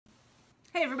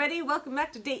Hey everybody, welcome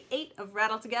back to day 8 of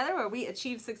Rattle Together, where we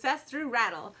achieve success through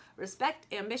rattle. Respect,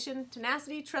 ambition,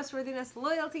 tenacity, trustworthiness,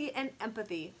 loyalty, and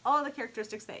empathy. All the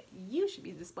characteristics that you should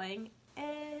be displaying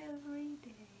every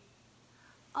day.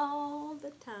 All the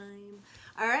time.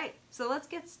 Alright, so let's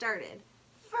get started.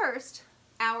 First,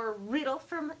 our riddle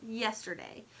from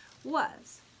yesterday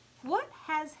was, what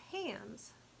has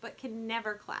hands but can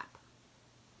never clap?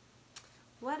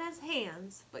 What has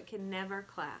hands but can never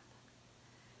clap?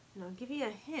 And I'll give you a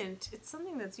hint. It's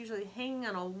something that's usually hanging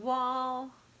on a wall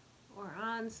or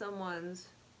on someone's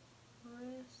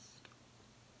wrist.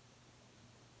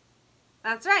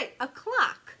 That's right, a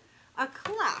clock. A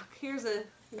clock. Here's a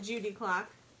Judy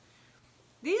clock.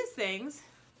 These things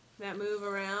that move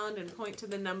around and point to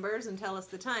the numbers and tell us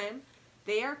the time,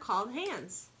 they are called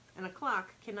hands. And a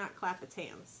clock cannot clap its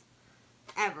hands.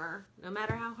 Ever. No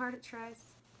matter how hard it tries.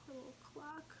 A little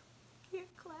clock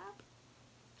can't clap.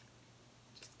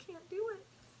 Can't do it.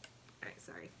 Alright,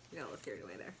 sorry. I got a little carried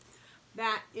away there.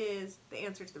 That is the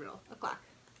answer to the riddle. A clock.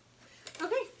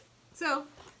 Okay, so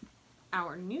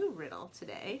our new riddle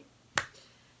today.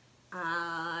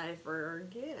 I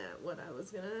forget what I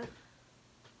was gonna...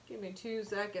 Give me 2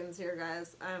 seconds here,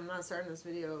 guys. I'm not starting this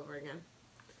video over again.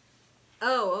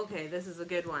 Oh, okay, this is a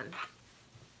good one.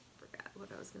 Forgot what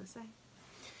I was gonna say.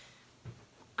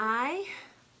 I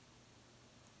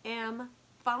am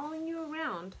following you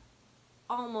around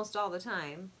almost all the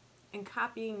time and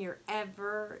copying your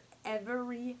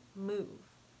every move,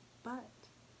 but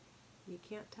you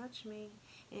can't touch me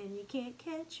and you can't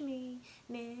catch me,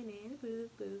 na na boo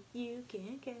boo, you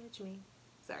can't catch me.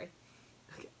 Sorry.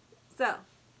 Okay. So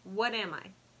what am I?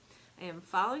 I am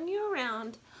following you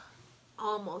around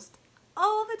almost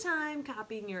all the time,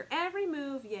 copying your every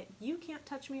move, yet you can't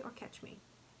touch me or catch me.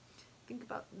 Think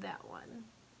about that one.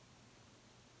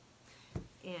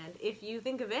 And if you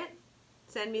think of it,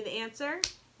 send me the answer.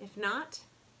 If not,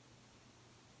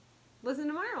 listen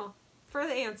tomorrow for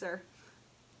the answer.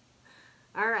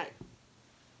 All right.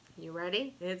 You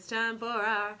ready? It's time for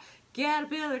our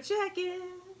caterpillar check-in.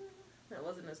 That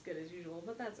wasn't as good as usual,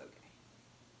 but that's okay.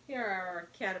 Here are our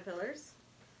caterpillars.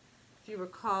 If you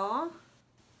recall,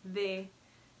 they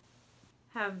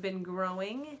have been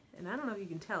growing, and I don't know if you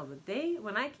can tell, but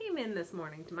when I came in this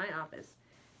morning to my office,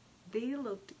 they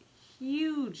looked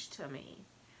huge to me.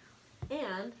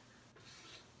 And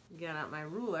got out my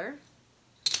ruler.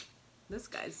 This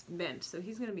guy's bent, so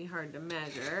he's going to be hard to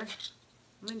measure.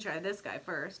 I'm going to try this guy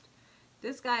first.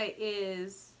 This guy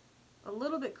is a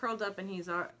little bit curled up and he's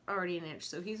already an inch,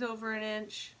 so he's over an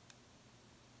inch.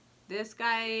 This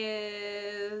guy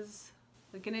is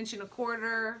like 1.25 inches.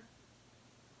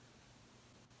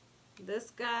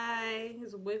 This guy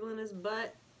is wiggling his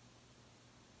butt,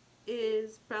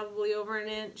 is probably over an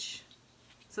inch.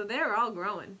 So they're all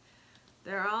growing.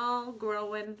 They're all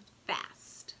growing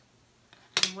fast.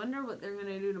 I wonder what they're going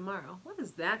to do tomorrow. What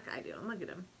is that guy doing? Look at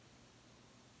him.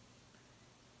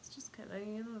 It's just kind of, I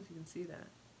don't know if you can see that.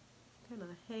 Kind of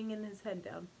hanging his head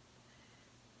down.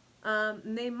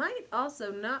 They might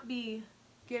also not be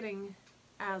getting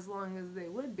as long as they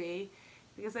would be,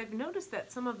 because I've noticed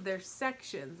that some of their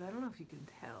sections, I don't know if you can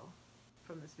tell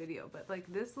from this video, but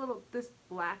like this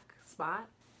black spot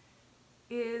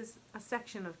is a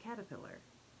section of caterpillar.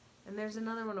 And there's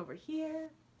another one over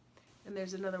here, and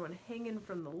there's another one hanging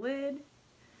from the lid.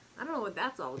 I don't know what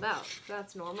that's all about. If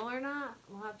that's normal or not,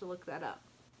 we'll have to look that up.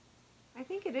 I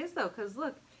think it is though, because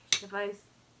look,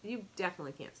 you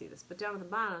definitely can't see this, but down at the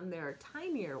bottom there are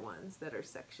tinier ones that are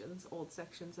sections, old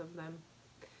sections of them.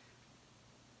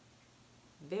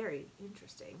 Very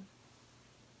interesting.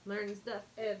 Learn stuff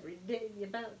every day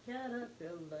about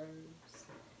caterpillars.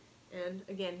 And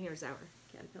again, here's our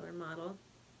caterpillar model.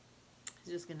 It's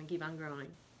just going to keep on growing.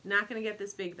 Not going to get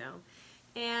this big though.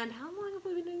 And how long have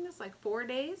we been doing this? Like 4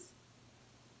 days?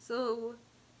 So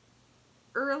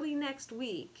early next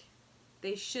week,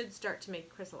 they should start to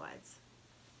make chrysalides.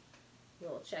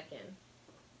 We'll check in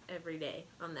every day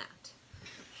on that.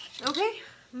 Okay,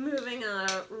 moving on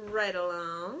right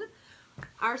along.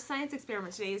 Our science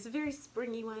experiment today is a very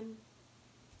springy one.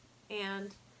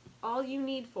 And all you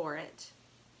need for it,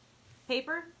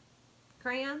 paper,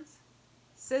 crayons,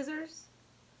 scissors,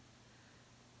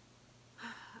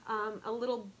 a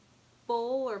little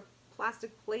bowl or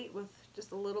plastic plate with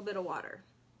just a little bit of water.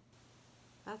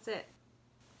 That's it.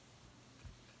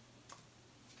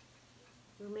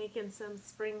 We're making some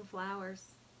spring flowers.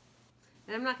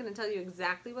 And I'm not going to tell you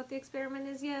exactly what the experiment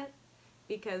is yet,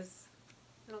 because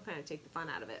it'll kind of take the fun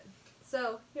out of it.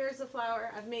 So here's the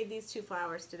flower. I've made these 2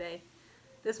 flowers today.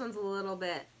 This one's a little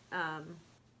bit, I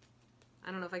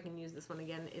don't know if I can use this one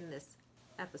again in this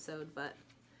episode, but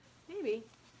maybe.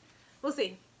 We'll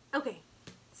see. Okay,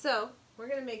 so we're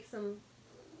gonna make some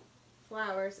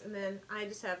flowers, and then I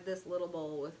just have this little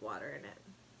bowl with water in it.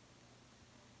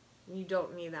 You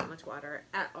don't need that much water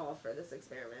at all for this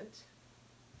experiment.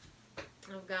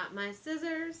 I've got my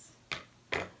scissors.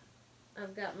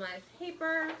 I've got my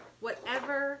paper.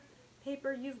 Whatever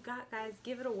paper you've got, guys,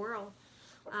 give it a whirl.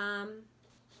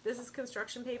 This is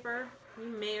construction paper. You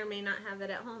may or may not have that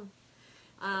at home.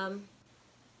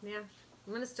 Yeah, I'm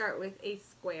going to start with a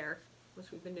square,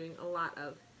 which we've been doing a lot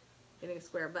of, getting a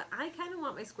square. But I kind of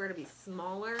want my square to be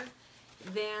smaller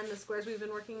than the squares we've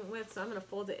been working with, so I'm going to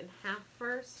fold it in half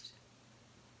first.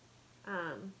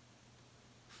 Okay.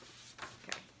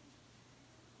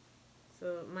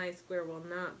 So my square will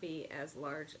not be as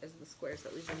large as the squares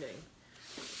that we've been doing.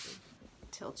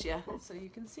 Tilt you so you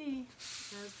can see,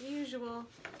 as usual.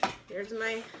 Here's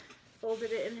my,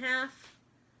 folded it in half.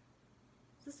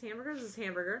 Is this hamburger? This is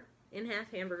hamburger. In half,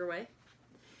 hamburger way.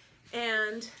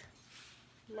 And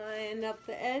line up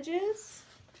the edges.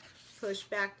 Push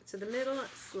back to the middle,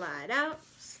 slide out,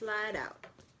 slide out.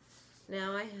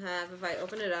 Now I have, if I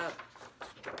open it up,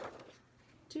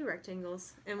 2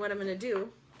 rectangles. And what I'm going to do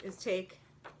is take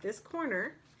this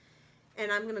corner,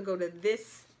 and I'm going to go to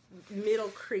this middle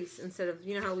crease instead of,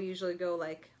 you know how we usually go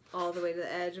like all the way to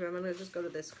the edge, but I'm going to just go to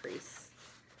this crease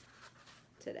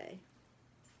today.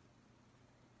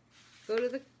 Go to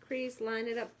the crease, line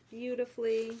it up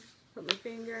beautifully, put my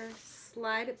finger,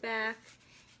 slide it back,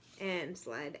 and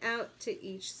slide out to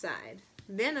each side.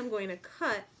 Then I'm going to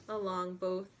cut along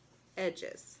both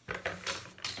edges.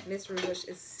 Miss Rubish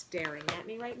is staring at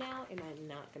me right now, and I'm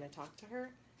not going to talk to her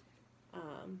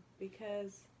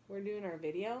because we're doing our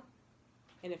video.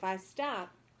 And if I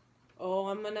stop, oh,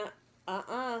 I'm going to,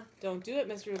 don't do it,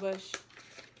 Miss Rubish.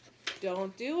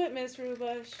 Don't do it, Miss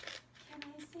Rubish. Can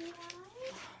I say hi?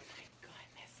 Oh my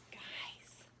goodness,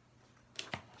 guys.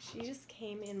 She just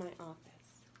came in my office.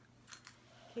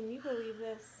 Can you believe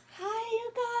this? Hi,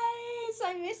 you guys.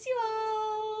 I miss you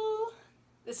all.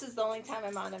 This is the only time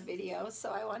I'm on a video,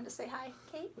 so I wanted to say hi,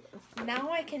 Kate.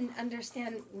 Now I can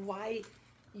understand why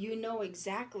you know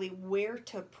exactly where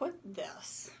to put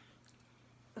this.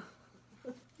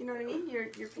 You know what I mean? Your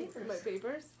papers. My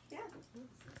papers? Yeah.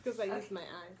 Because I use my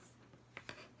eyes.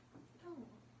 Oh.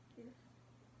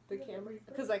 The camera?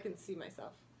 Because I can see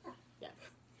myself. Yeah. Yes.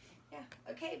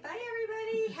 Yeah. Okay, bye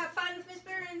everybody. Have fun with Miss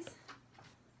Burns.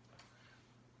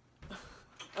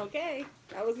 Okay,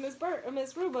 that was Miss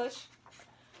Rubish.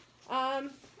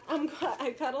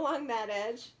 I cut along that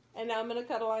edge, and now I'm going to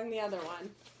cut along the other one.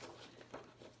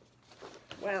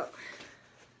 Well,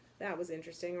 that was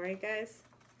interesting, right, guys?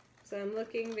 So I'm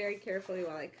looking very carefully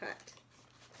while I cut.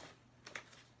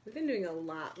 We've been doing a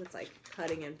lot with like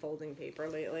cutting and folding paper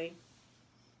lately.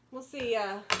 We'll see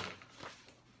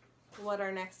what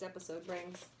our next episode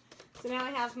brings. So now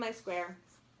I have my square,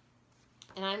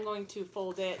 and I'm going to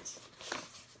fold it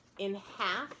in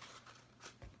half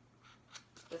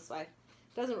this way.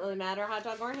 Doesn't really matter hot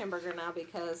dog or hamburger now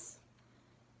because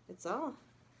it's all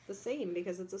the same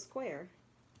because it's a square.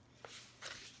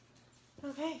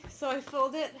 Okay, so I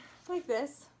fold it like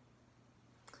this,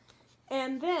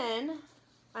 and then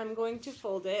I'm going to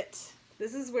fold it.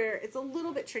 This is where it's a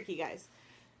little bit tricky, guys,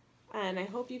 and I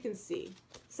hope you can see.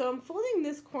 So I'm folding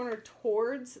this corner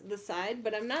towards the side,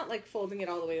 but I'm not like folding it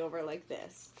all the way over like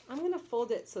this. I'm going to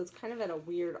fold it so it's kind of at a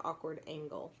weird, awkward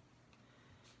angle.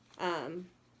 And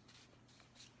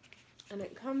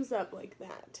it comes up like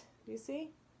that. Do you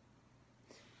see?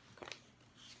 Okay.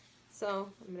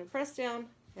 So I'm going to press down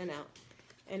and out.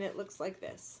 And it looks like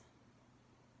this.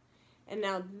 And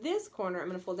now this corner I'm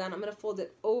going to fold down. I'm going to fold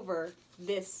it over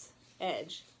this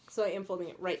edge. So I am folding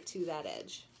it right to that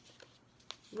edge.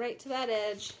 Right to that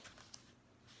edge.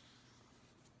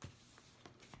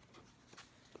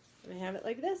 And I have it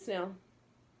like this now.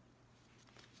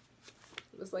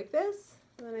 It was like this,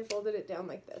 and then I folded it down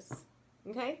like this.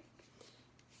 Okay?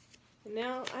 And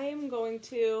now I am going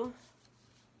to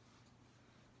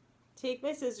take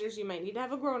my scissors. You might need to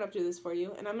have a grown-up do this for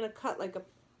you, and I'm going to cut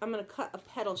a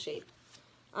petal shape.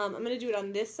 I'm going to do it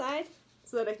on this side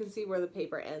so that I can see where the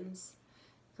paper ends,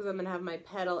 because I'm going to have my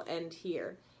petal end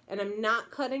here. And I'm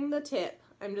not cutting the tip.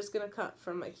 I'm just going to cut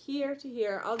from like here to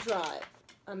here. I'll draw it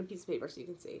on a piece of paper so you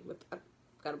can see. I've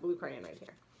got a blue crayon right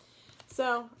here.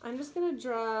 So I'm just going to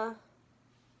draw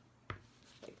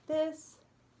like this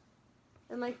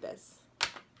and like this.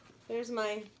 There's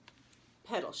my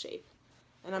petal shape.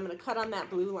 And I'm going to cut on that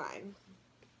blue line.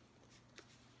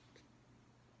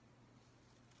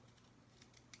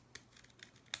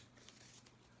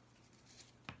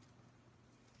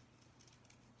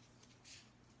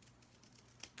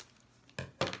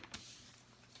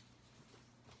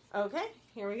 Okay,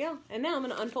 here we go. And now I'm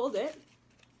going to unfold it.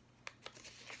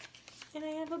 And I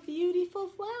have a beautiful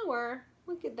flower.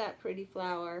 Look at that pretty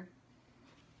flower.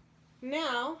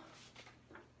 Now,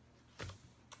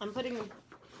 I'm putting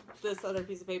this other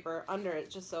piece of paper under it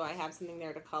just so I have something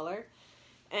there to color.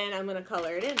 And I'm going to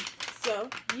color it in. So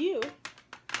you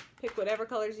pick whatever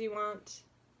colors you want.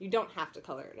 You don't have to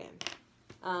color it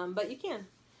in, but you can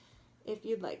if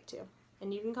you'd like to.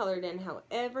 And you can color it in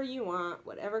however you want,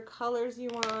 whatever colors you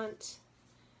want.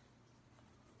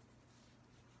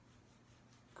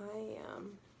 I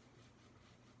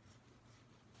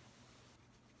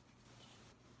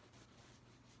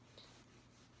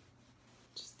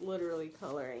just literally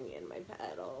coloring in my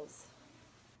petals,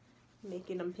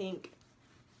 making them pink,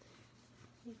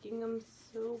 making them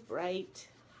so bright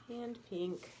and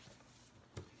pink.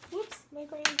 Whoops, my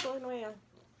crayon's blown away. I'll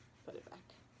put it back.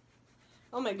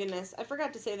 Oh my goodness, I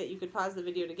forgot to say that you could pause the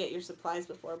video to get your supplies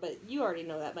before, but you already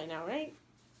know that by now, right?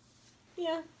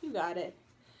 Yeah, you got it.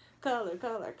 Color,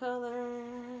 color, color,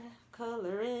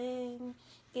 coloring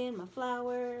in my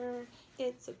flower.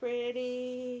 It's so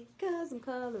pretty, 'cause I'm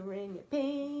coloring it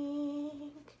pink.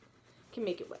 You can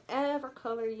make it whatever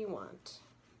color you want.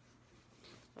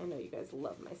 I know you guys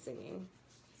love my singing.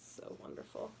 It's so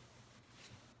wonderful.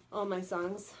 All my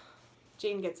songs.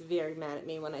 Jane gets very mad at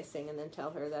me when I sing and then tell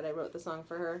her that I wrote the song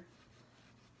for her.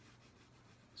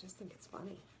 I just think it's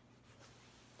funny.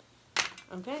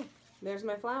 Okay, there's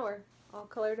my flower, all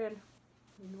colored in.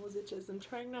 My nose itches. I'm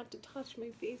trying not to touch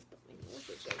my face, but my nose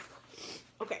itches.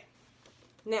 Okay,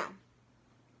 now,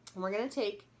 we're going to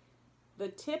take the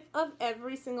tip of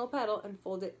every single petal and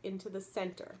fold it into the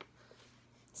center.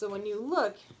 So when you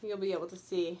look, you'll be able to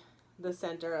see the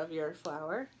center of your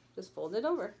flower. Just fold it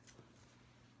over.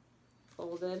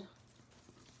 Folded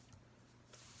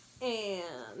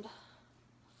and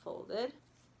folded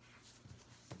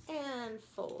and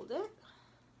fold it.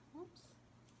 Oops.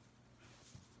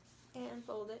 And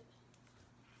fold it.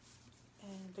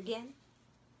 And again.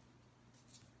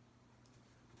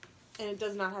 And it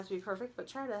does not have to be perfect, but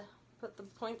try to put the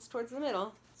points towards the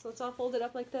middle so it's all folded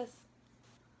up like this.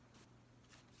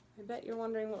 I bet you're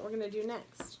wondering what we're going to do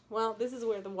next. Well, this is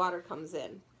where the water comes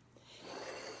in.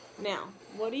 Now,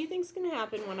 what do you think is going to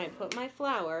happen when I put my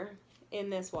flower in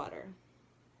this water?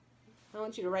 I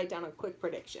want you to write down a quick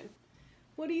prediction.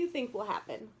 What do you think will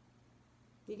happen?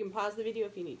 You can pause the video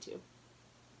if you need to.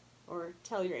 Or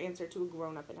tell your answer to a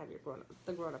grown-up and have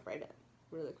the grown-up write it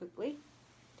really quickly.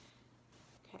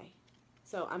 Okay,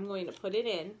 so I'm going to put it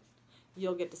in.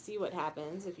 You'll get to see what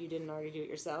happens if you didn't already do it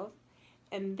yourself.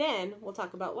 And then we'll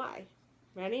talk about why.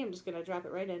 Ready? I'm just going to drop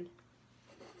it right in.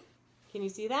 Can you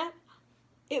see that?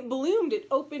 It bloomed. It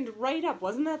opened right up.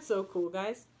 Wasn't that so cool,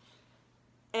 guys?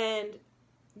 And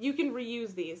you can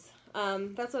reuse these.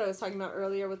 That's what I was talking about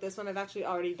earlier with this one. I've actually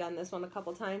already done this one a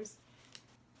couple times.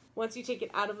 Once you take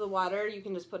it out of the water, you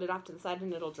can just put it off to the side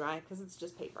and it'll dry because it's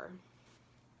just paper.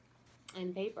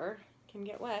 And paper can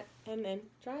get wet and then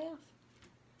dry off.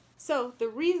 So the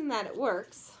reason that it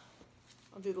works,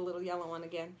 I'll do the little yellow one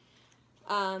again.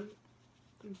 I'm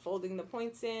folding the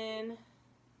points in.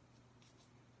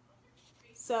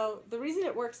 So the reason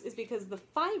it works is because the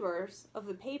fibers of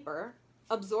the paper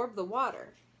absorb the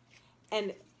water.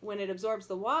 And when it absorbs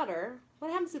the water,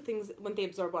 what happens to things when they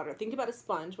absorb water? Think about a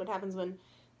sponge. What happens when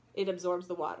it absorbs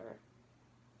the water?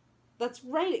 That's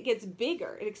right, it gets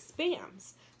bigger. It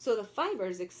expands. So the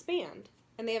fibers expand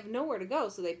and they have nowhere to go.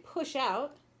 So they push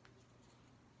out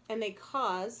and they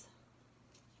cause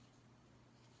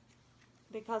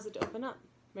it to open up.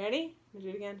 Ready? I'm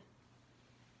gonna do it again.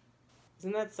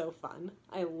 Isn't that so fun?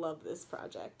 I love this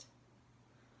project.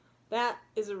 That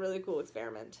is a really cool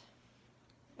experiment.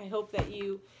 I hope that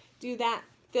you do that,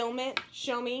 film it,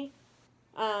 show me,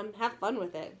 have fun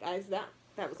with it, guys. That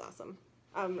was awesome.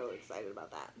 I'm really excited about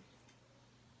that.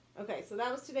 Okay, so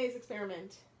that was today's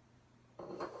experiment.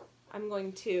 I'm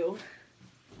going to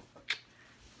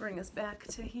bring us back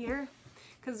to here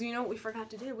because you know what we forgot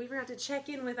to do? We forgot to check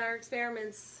in with our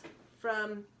experiments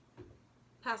from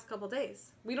past couple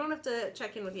days. We don't have to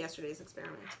check in with yesterday's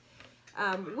experiment,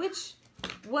 which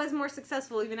was more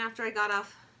successful even after I got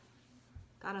off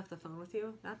the phone with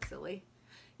you. That's silly.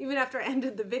 Even after I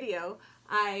ended the video,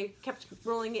 I kept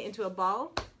rolling it into a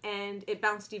ball and it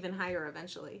bounced even higher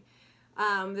eventually.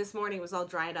 This morning it was all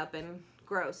dried up and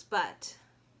gross, but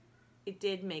it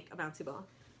did make a bouncy ball.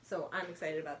 So I'm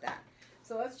excited about that.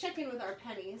 So let's check in with our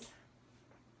pennies.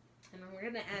 And we're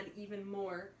going to add even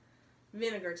more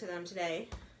vinegar to them today.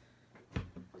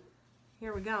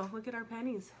 Here we go. Look at our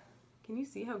pennies. Can you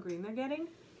see how green they're getting?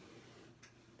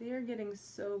 They are getting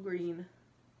so green.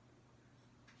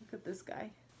 Look at this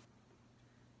guy.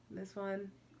 This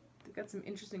one. They've got some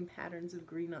interesting patterns of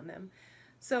green on them.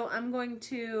 So I'm going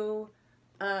to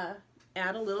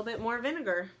add a little bit more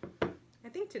vinegar. I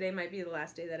think today might be the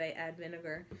last day that I add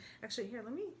vinegar. Actually, here,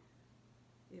 let me...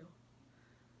 Ew.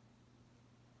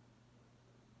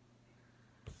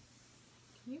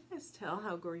 Can you guys tell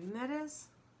how green that is?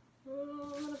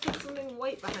 Oh, I'm going to put something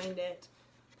white behind it.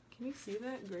 Can you see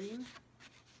that green?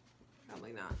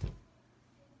 Probably not.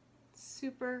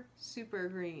 Super, super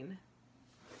green.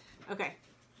 Okay,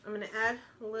 I'm going to add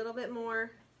a little bit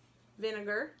more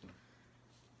vinegar.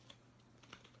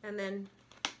 And then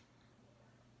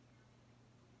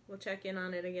we'll check in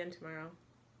on it again tomorrow.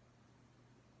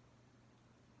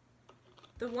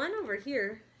 The one over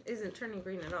here isn't turning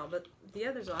green at all, but the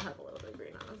others all have a little bit of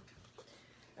green on them.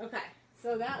 Okay,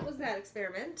 so that was that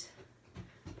experiment.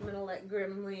 I'm going to let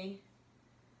Grimly,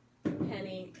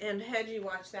 Penny, and Hedgie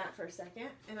watch that for a second.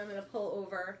 And I'm going to pull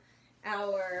over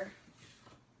our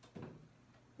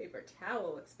paper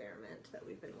towel experiment that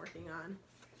we've been working on.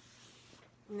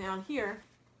 Now here,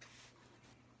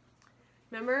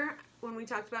 remember when we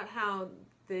talked about how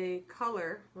the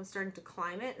color was starting to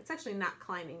climb it? It's actually not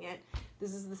climbing it.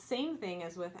 This is the same thing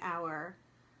as with our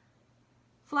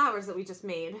flowers that we just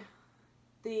made.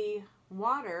 The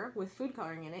water with food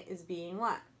coloring in it is being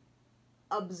what?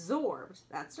 Absorbed,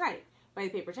 that's right, by the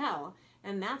paper towel.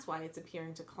 And that's why it's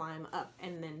appearing to climb up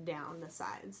and then down the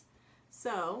sides.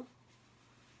 So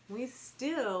we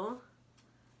still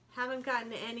haven't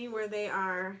gotten any where they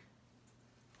are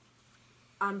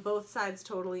on both sides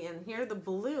totally in. Here the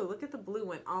blue, look at the blue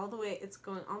went all the way, it's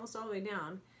going almost all the way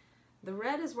down. The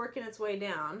red is working its way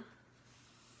down.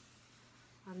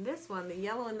 On this one, the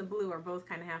yellow and the blue are both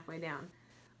kind of halfway down.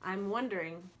 I'm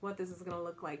wondering what this is going to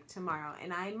look like tomorrow,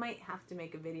 and I might have to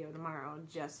make a video tomorrow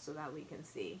just so that we can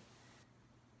see.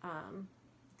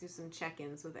 Do some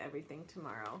check-ins with everything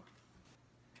tomorrow.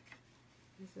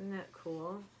 Isn't that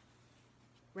cool?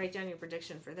 Write down your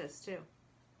prediction for this too.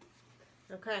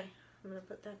 Okay, I'm going to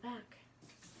put that back.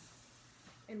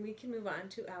 And we can move on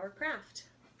to our craft.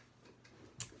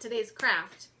 Today's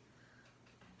craft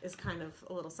is kind of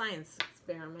a little science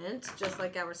experiment, just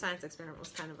like our science experiment was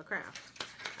kind of a craft.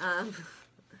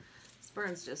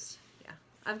 Spurn's just, yeah.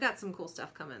 I've got some cool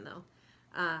stuff coming though.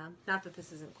 Not that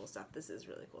this isn't cool stuff, this is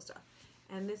really cool stuff.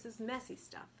 And this is messy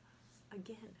stuff.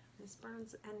 Again, Miss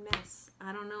Burns and mess.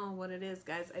 I don't know what it is,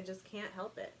 guys. I just can't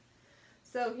help it.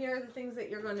 So here are the things that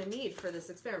you're going to need for this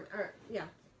experiment, or yeah,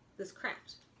 this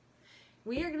craft.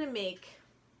 We are going to make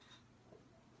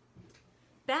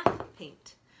bath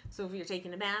paint. So if you're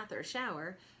taking a bath or a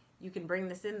shower, you can bring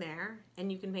this in there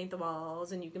and you can paint the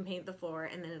walls and you can paint the floor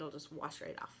and then it'll just wash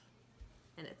right off.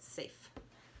 And it's safe.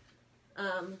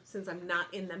 Since I'm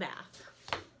not in the bath.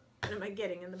 What am I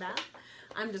getting in the bath?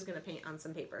 I'm just going to paint on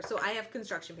some paper. So I have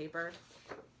construction paper.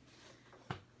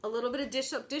 A little bit of dish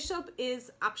soap. Dish soap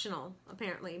is optional,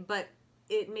 apparently, but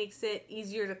it makes it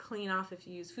easier to clean off if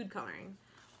you use food coloring,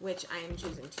 which I am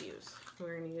choosing to use.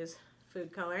 We're going to use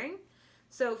food coloring.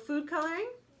 So food coloring,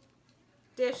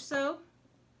 dish soap,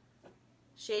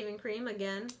 shaving cream,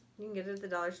 again, you can get it at the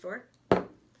dollar store.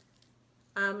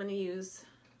 I'm going to use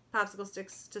popsicle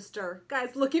sticks to stir.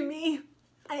 Guys, look at me.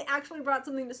 I actually brought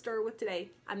something to stir with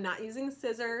today. I'm not using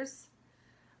scissors.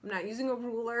 I'm not using a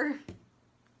ruler.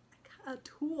 I got a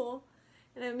tool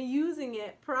and I'm using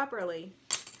it properly.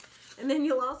 And then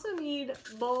you'll also need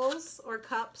bowls or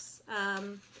cups.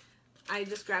 I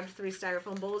just grabbed 3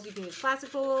 styrofoam bowls. You can use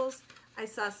plastic bowls. I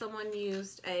saw someone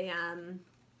used a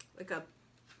like a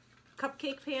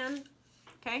cupcake pan.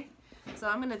 Okay, so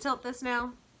I'm going to tilt this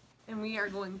now and we are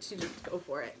going to just go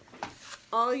for it.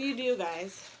 All you do,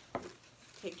 guys,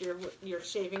 take your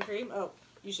shaving cream. Oh,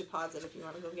 you should pause it if you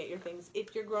want to go get your things.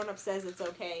 If your grown-up says it's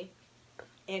okay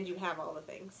and you have all the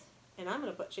things. And I'm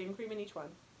going to put shaving cream in each one.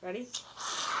 Ready?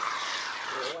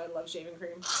 Oh, I love shaving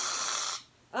cream.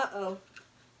 Uh-oh.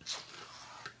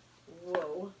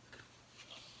 Whoa.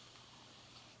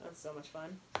 That's so much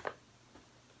fun.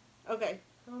 Okay.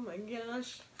 Oh my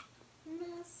gosh.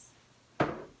 Mess.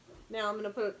 Now I'm going to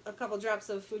put a couple drops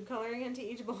of food coloring into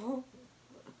each bowl.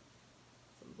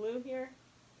 Some blue here.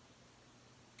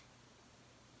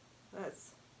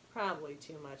 That's probably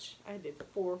too much. I did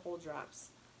 4 whole drops.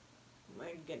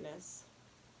 My goodness.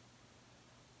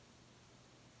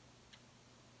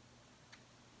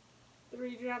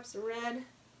 3 drops of red.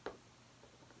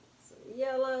 Some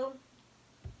yellow.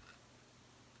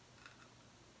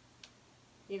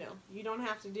 You know, you don't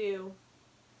have to do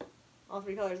all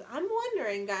 3 colors. I'm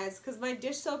wondering, guys, because my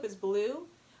dish soap is blue,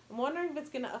 I'm wondering if it's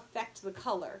going to affect the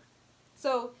color.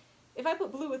 So, if I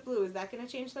put blue with blue, is that going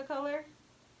to change the color?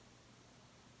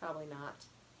 Probably not.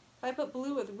 If I put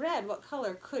blue with red, what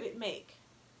color could it make?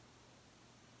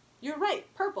 You're right,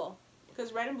 purple.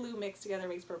 Because red and blue mixed together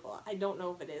makes purple. I don't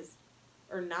know if it is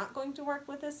or not going to work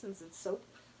with this since it's soap.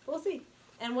 We'll see.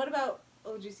 And what about,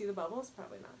 oh, did you see the bubbles?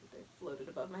 Probably not. They floated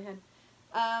above my head.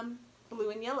 Blue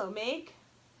and yellow make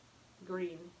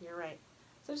green. You're right.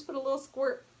 So just put a little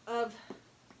squirt of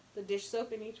the dish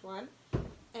soap in each one.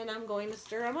 And I'm going to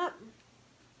stir them up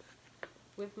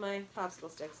with my popsicle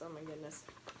sticks. Oh my goodness.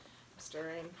 I'm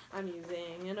stirring. I'm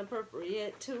using an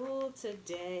appropriate tool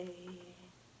today.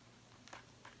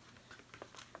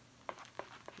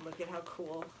 Look at how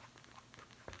cool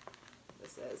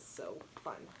this is. So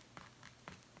fun.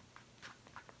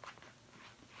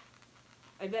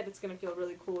 I bet it's going to feel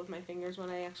really cool with my fingers when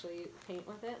I actually paint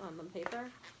with it on the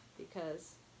paper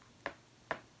because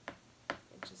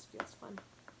it just feels fun.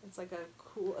 It's like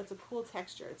it's a cool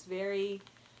texture. It's very,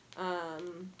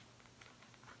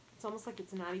 it's almost like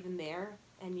it's not even there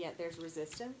and yet there's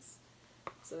resistance.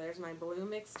 So there's my blue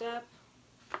mixed up.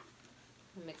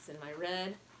 I'm mixing my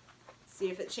red. See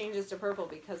if it changes to purple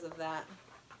because of that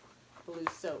blue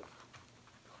soap.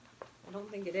 I don't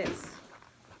think it is.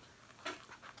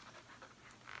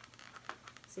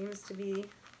 Seems to be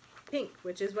pink,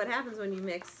 which is what happens when you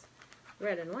mix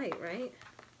red and white, right?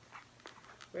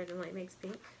 Red and white makes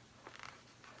pink.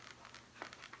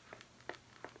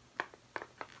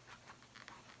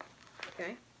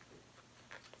 Okay.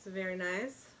 It's very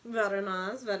nice. Very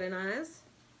nice, very nice.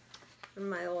 And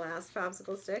my last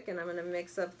popsicle stick, and I'm going to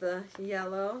mix up the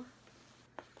yellow.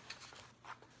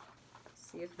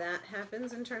 See if that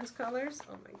happens and turns colors.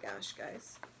 Oh my gosh,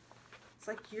 guys. It's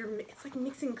like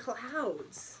mixing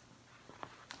clouds.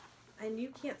 And you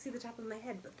can't see the top of my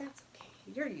head, but that's okay.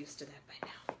 You're used to that by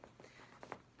now.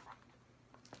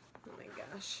 Oh my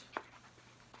gosh.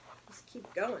 Just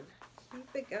keep going.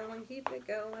 Keep it going, keep it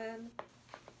going.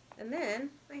 And then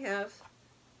I have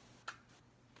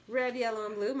red, yellow,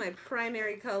 and blue, my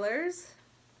primary colors,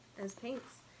 as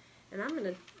paints. And I'm going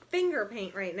to finger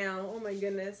paint right now. Oh my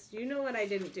goodness. You know what I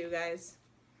didn't do, guys?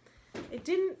 I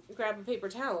didn't grab a paper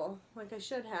towel like I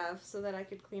should have so that I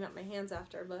could clean up my hands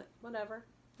after, but whatever.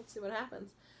 Let's see what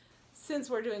happens. Since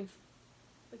we're doing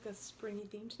like a springy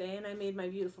theme today and I made my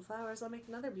beautiful flowers, I'll make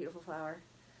another beautiful flower.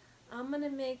 I'm going to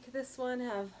make this one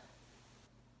have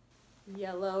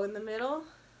yellow in the middle.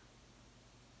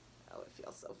 Oh, it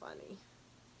feels so funny.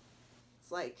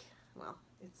 It's like, well,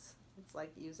 it's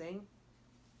like using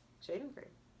shaving cream.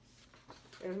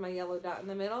 There's my yellow dot in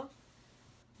the middle.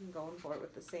 I'm going for it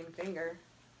with the same finger.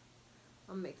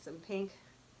 I'll make some pink,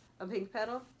 a pink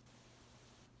petal.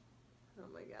 Oh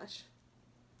my gosh.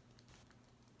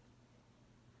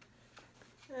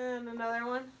 And another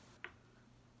one.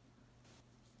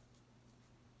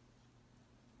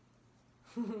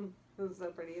 This is so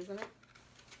pretty, isn't it?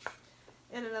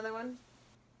 And another one.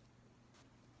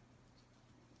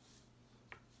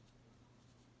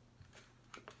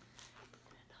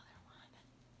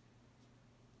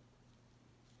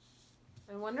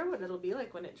 I wonder what it'll be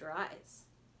like when it dries.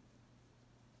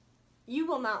 You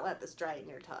will not let this dry in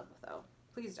your tub, though.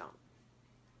 Please don't.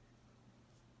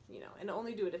 You know, and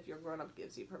only do it if your grown-up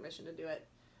gives you permission to do it.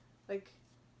 Like,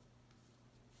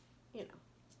 you know.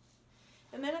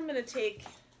 And then I'm going to take,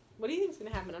 what do you think is going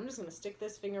to happen? I'm just going to stick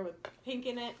this finger with pink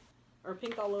in it, or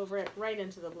pink all over it, right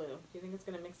into the blue. Do you think it's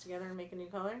going to mix together and make a new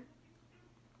color?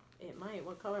 It might.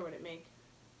 What color would it make?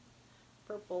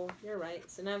 Purple. You're right.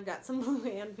 So now I've got some blue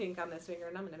and pink on this finger,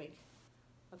 and I'm going to make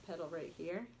a petal right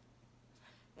here,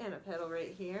 and a petal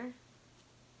right here.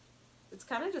 It's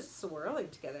kind of just swirling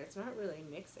together. It's not really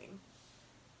mixing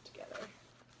together.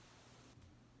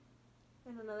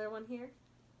 And another one here.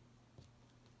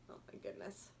 Oh my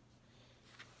goodness.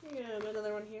 And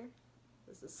another one here.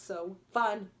 This is so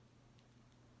fun.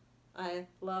 I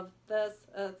love this.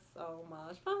 It's so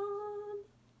much fun.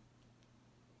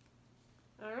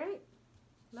 Alright.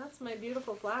 That's my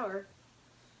beautiful flower.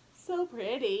 So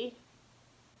pretty.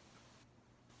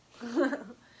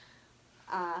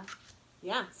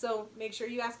 Yeah, so make sure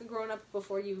you ask a grown-up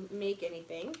before you make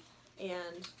anything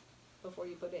and before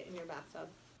you put it in your bathtub.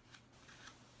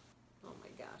 Oh my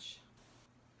gosh.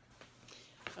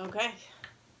 Okay.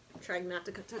 I'm trying not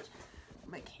to touch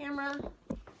my camera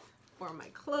or my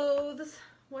clothes.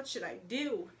 What should I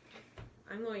do?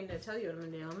 I'm going to tell you what I'm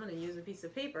going to do. I'm going to use a piece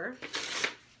of paper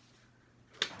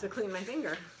to clean my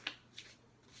finger.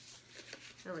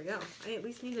 There we go. I at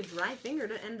least need a dry finger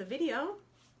to end the video.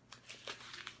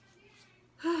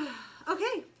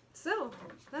 Okay, so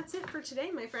that's it for today,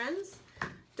 my friends.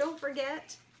 Don't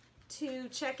forget to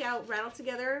check out Rattle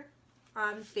Together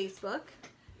on Facebook.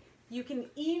 You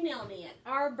can email me at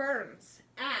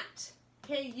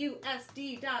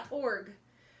rburns@kusd.org.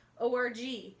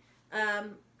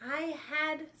 I I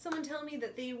had someone tell me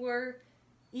that they were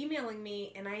emailing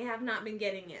me and I have not been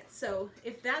getting it. So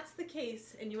if that's the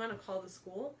case and you want to call the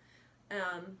school,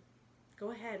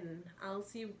 go ahead and I'll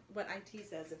see what IT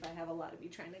says if I have a lot of you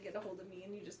trying to get a hold of me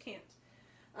and you just can't.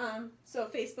 So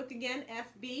Facebook again,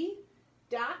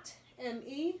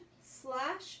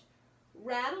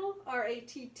 fb.me/rattle,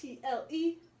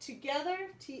 RATTLE,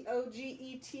 together,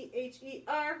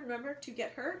 TOGETHER, remember, to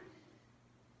get her.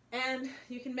 And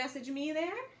you can message me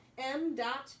there,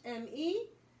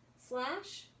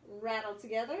 m.me/rattle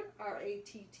together,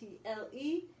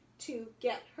 RATTLE, to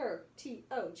get her,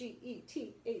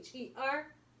 TOGETHER,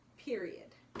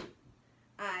 period.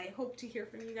 I hope to hear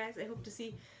from you guys. I hope to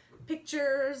see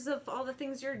pictures of all the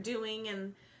things you're doing,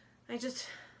 and I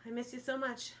miss you so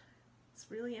much.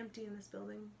 It's really empty in this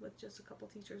building with just a couple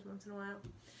teachers once in a while.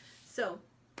 So,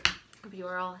 hope you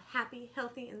are all happy,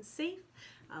 healthy, and safe.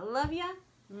 I love ya.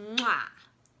 Mwah.